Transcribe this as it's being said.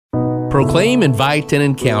Proclaim, invite, and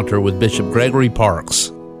encounter with Bishop Gregory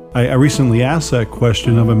Parkes. I recently asked that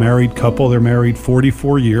question of a married couple. They're married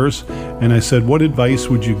 44 years. And I said, what advice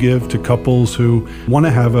would you give to couples who want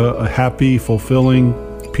to have a happy, fulfilling,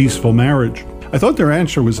 peaceful marriage? I thought their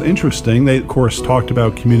answer was interesting. They, of course, talked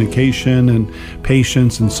about communication and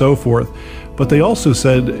patience and so forth. But they also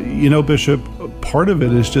said, Bishop, part of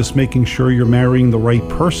it is just making sure you're marrying the right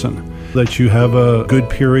person, that you have a good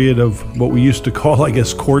period of what we used to call,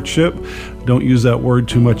 courtship. Don't use that word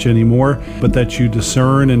too much anymore, but that you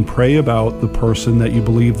discern and pray about the person that you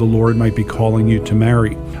believe the Lord might be calling you to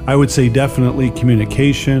marry. I would say definitely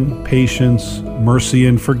communication, patience, mercy,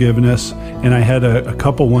 and forgiveness. And I had a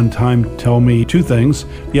couple one time tell me two things.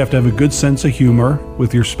 You have to have a good sense of humor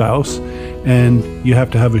with your spouse, and you have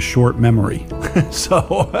to have a short memory.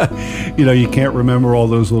 So, you can't remember all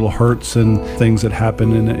those little hurts and things that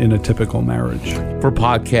happen in a typical marriage. For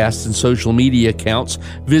podcasts and social media accounts,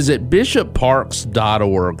 visit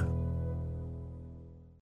bishopparkes.org.